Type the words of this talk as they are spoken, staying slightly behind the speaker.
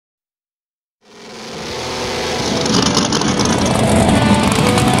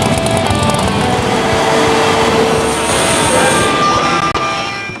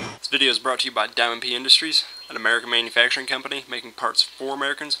brought to you by Diamond P Industries, an American manufacturing company making parts for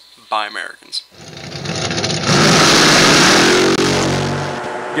Americans by Americans.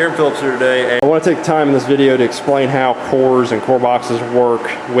 Garen Phillips here today, and I want to take time in this video to explain how cores and core boxes work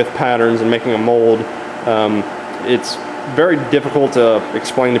with patterns and making a mold. It's very difficult to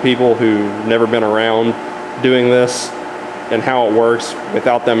explain to people who've never been around doing this and how it works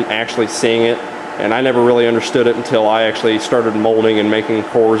without them actually seeing it. And I never really understood it until I actually started molding and making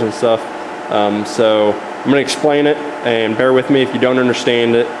cores and stuff. So I'm going to explain it, and bear with me if you don't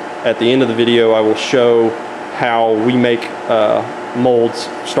understand it. At the end of the video, I will show how we make molds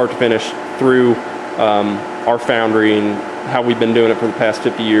start to finish through our foundry and how we've been doing it for the past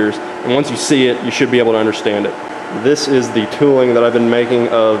 50 years. And once you see it, you should be able to understand it. This is the tooling that I've been making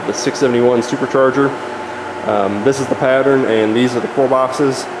of the 671 supercharger. This is the pattern, and these are the core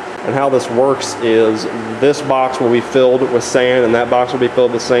boxes. And how this works is this box will be filled with sand, and that box will be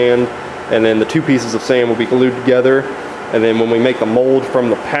filled with sand, and then the two pieces of sand will be glued together. And then when we make the mold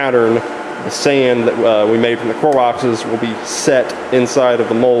from the pattern, the sand that we made from the core boxes will be set inside of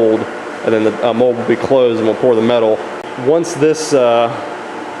the mold, and then the mold will be closed, and we'll pour the metal. Once this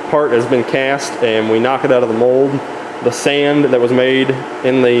part has been cast and we knock it out of the mold, the sand that was made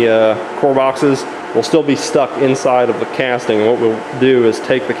in the core boxes will still be stuck inside of the casting. And what we'll do is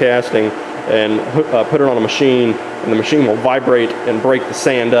take the casting and put it on a machine, and the machine will vibrate and break the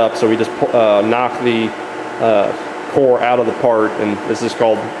sand up. So we just knock the core out of the part, and this is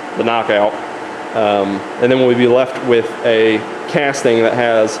called the knockout. And then we'll be left with a casting that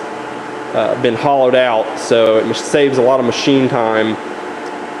has been hollowed out, so it saves a lot of machine time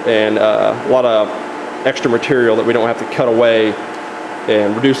and a lot of extra material that we don't have to cut away,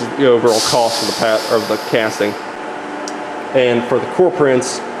 and reduces the overall cost of the casting. And for the core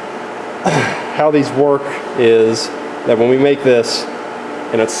prints, how these work is that when we make this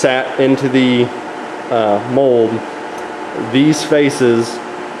and it's sat into the mold, these faces,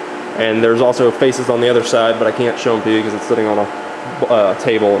 and there's also faces on the other side, but I can't show them to you because it's sitting on a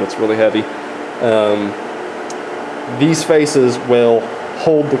table and it's really heavy. These faces will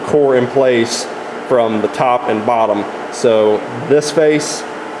hold the core in place from the top and bottom. So this face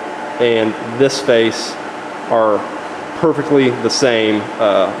and this face are perfectly the same.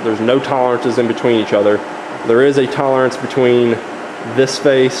 There's no tolerances in between each other. There is a tolerance between this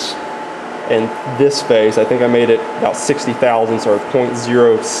face and this face. I think I made it about 60 thousandths, or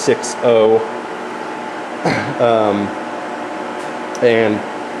 0.060.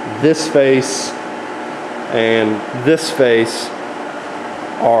 And this face and this face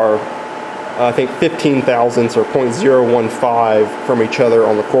are, I think, 15 thousandths or 0.015 from each other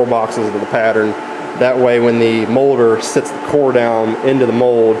on the core boxes of the pattern. That way when the molder sits the core down into the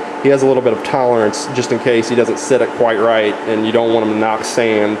mold, he has a little bit of tolerance just in case he doesn't sit it quite right and you don't want him to knock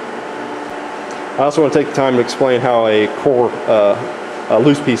sand. I also want to take the time to explain how a core, a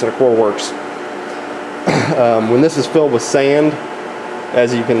loose piece in a core works. When this is filled with sand,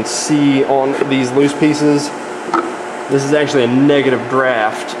 as you can see on these loose pieces, this is actually a negative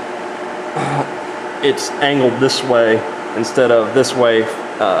draft. It's angled this way instead of this way,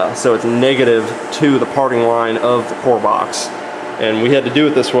 so it's negative to the parting line of the core box. And we had to do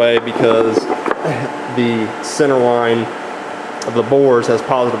it this way because the center line of the bores has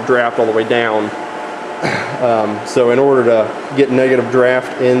positive draft all the way down. So in order to get negative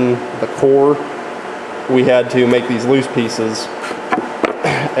draft in the core, we had to make these loose pieces,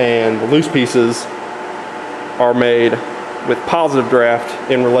 and the loose pieces are made with positive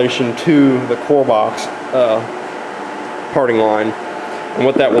draft in relation to the core box parting line. And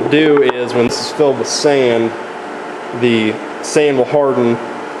what that will do is when this is filled with sand, the sand will harden.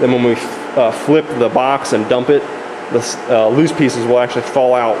 Then when we flip the box and dump it, the loose pieces will actually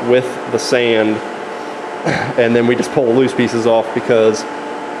fall out with the sand, and then we just pull the loose pieces off, because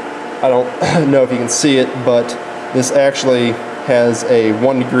I don't know if you can see it, but this actually has a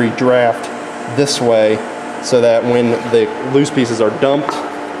 1 degree draft this way, so that when the loose pieces are dumped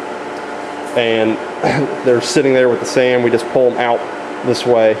and they're sitting there with the sand, we just pull them out this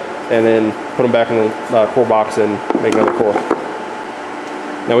way and then put them back in the core box and make another core.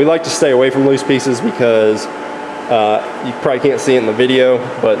 Now we like to stay away from loose pieces because you probably can't see it in the video,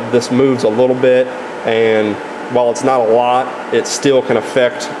 but this moves a little bit, and while it's not a lot, it still can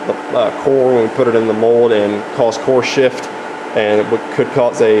affect the core when we put it in the mold and cause core shift, and it could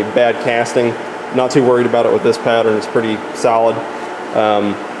cause a bad casting. Not too worried about it with this pattern, it's pretty solid.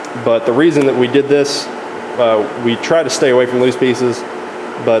 But the reason that we did this, we try to stay away from loose pieces,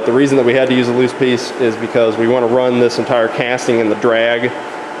 but the reason that we had to use a loose piece is because we want to run this entire casting in the drag.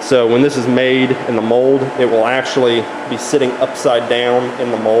 So when this is made in the mold, it will actually be sitting upside down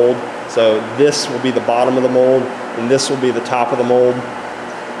in the mold. So this will be the bottom of the mold, and this will be the top of the mold.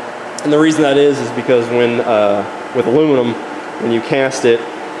 And the reason that is because when with aluminum, when you cast it,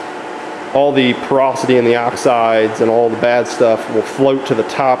 all the porosity and the oxides and all the bad stuff will float to the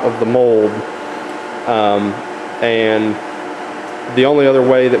top of the mold. And the only other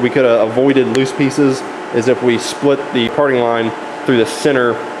way that we could have avoided loose pieces is if we split the parting line through the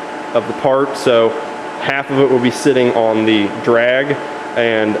center of the part. So half of it will be sitting on the drag,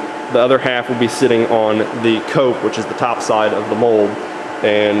 and the other half will be sitting on the cope, which is the top side of the mold.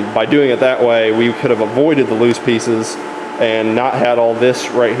 And by doing it that way, we could have avoided the loose pieces and not had all this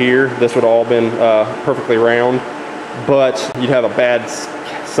right here. This would have all been perfectly round, but you'd have a bad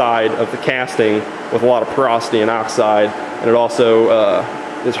side of the casting with a lot of porosity and oxide, and it also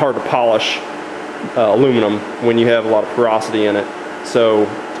is hard to polish aluminum when you have a lot of porosity in it. So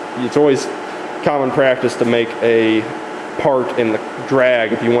it's always common practice to make a part in the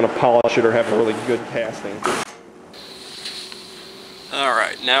drag if you want to polish it or have a really good casting.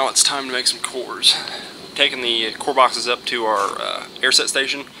 Alright, now it's time to make some cores. Taking the core boxes up to our air set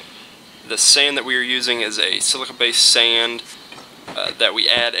station. The sand that we are using is a silica-based sand that we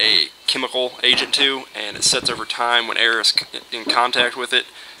add a chemical agent to, and it sets over time when air is in contact with it.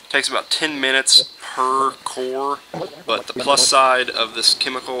 It takes about 10 minutes per core, but the plus side of this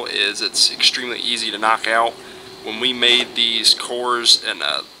chemical is it's extremely easy to knock out. When we made these cores and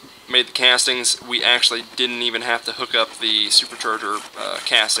made the castings, we actually didn't even have to hook up the supercharger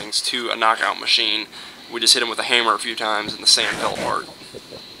castings to a knockout machine. We just hit them with a hammer a few times and the sand fell apart.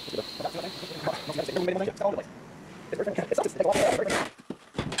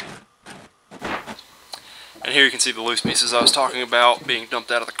 And here you can see the loose pieces I was talking about being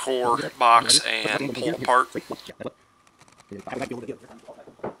dumped out of the core box and pulled apart.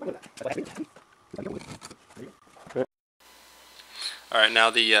 Alright, now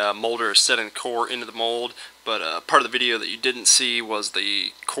the molder is setting the core into the mold, but part of the video that you didn't see was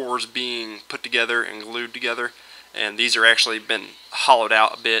the cores being put together and glued together, and these are actually been hollowed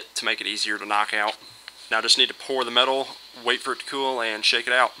out a bit to make it easier to knock out. Now just need to pour the metal, wait for it to cool, and shake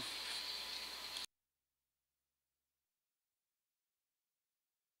it out.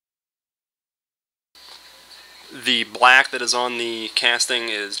 The black that is on the casting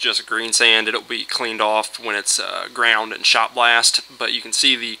is just green sand. It'll be cleaned off when it's ground and shot blast, but you can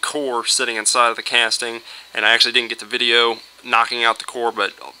see the core sitting inside of the casting, and I actually didn't get the video knocking out the core,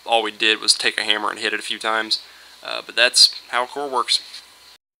 but all we did was take a hammer and hit it a few times. But that's how a core works.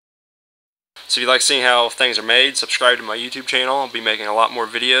 So if you like seeing how things are made, subscribe to my YouTube channel. I'll be making a lot more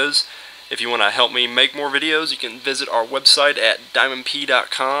videos. If you want to help me make more videos, you can visit our website at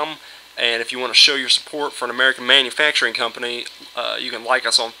diamondp.com. And if you want to show your support for an American manufacturing company, you can like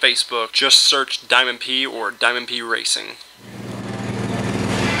us on Facebook. Just search Diamond P or Diamond P Racing.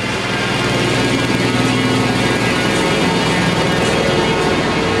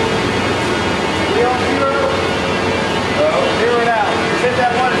 Zero it out. Hit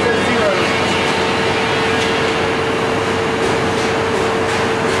that one, it says 0.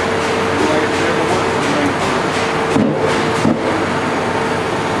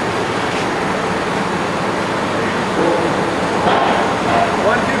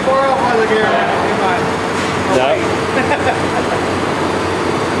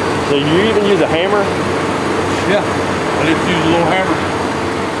 So you even use a hammer? Yeah, I just use a little hammer.